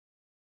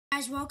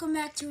guys, welcome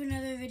back to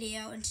another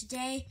video, and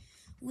today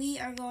we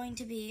are going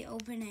to be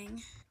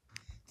opening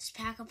this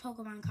pack of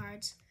Pokemon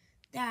cards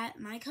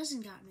that my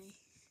cousin got me.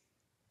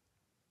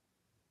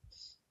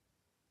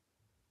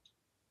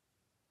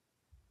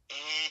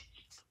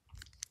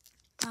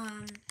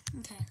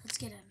 Okay, let's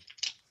get in.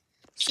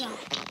 So,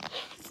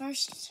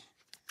 first,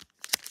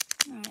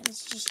 alright,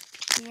 let's just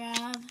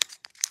grab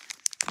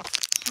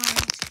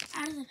cards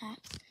out of the pack.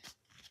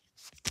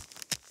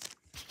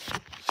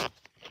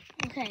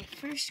 Okay,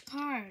 first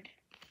card.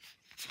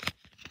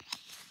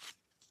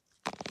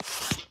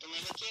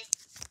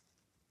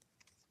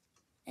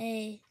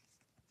 A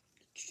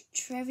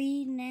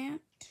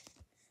Trevenant.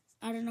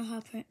 I don't know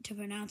how to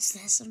pronounce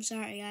this. I'm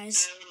sorry,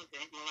 guys.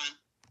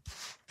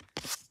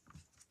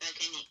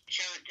 Can you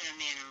show it to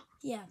me now?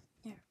 Yeah,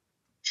 here.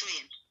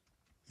 Treant.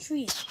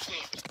 Treant.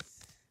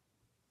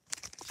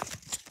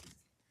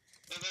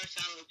 Reverse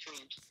hollow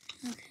treant.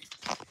 Okay.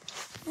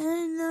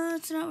 And no,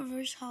 it's not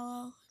reverse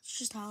hollow. It's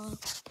just hollow.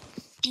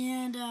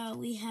 And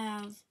we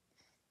have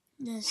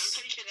this.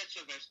 I'm pretty sure that's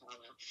reverse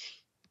hollow.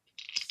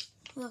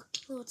 Look,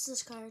 what's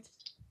this card?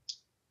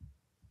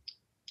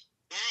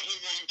 That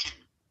is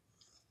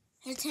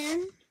a 10. A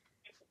 10.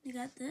 We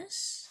got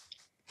this.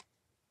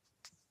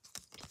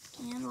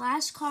 And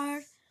last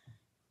card,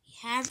 we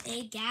have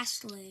a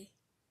Ghastly.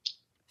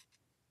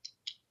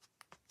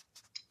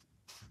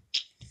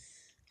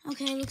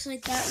 Okay, looks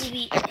like that will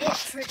be it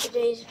for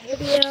today's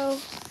video.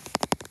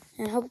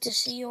 And hope to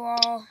see you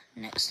all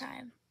next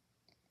time.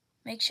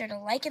 Make sure to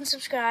like and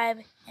subscribe,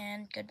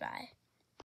 and goodbye.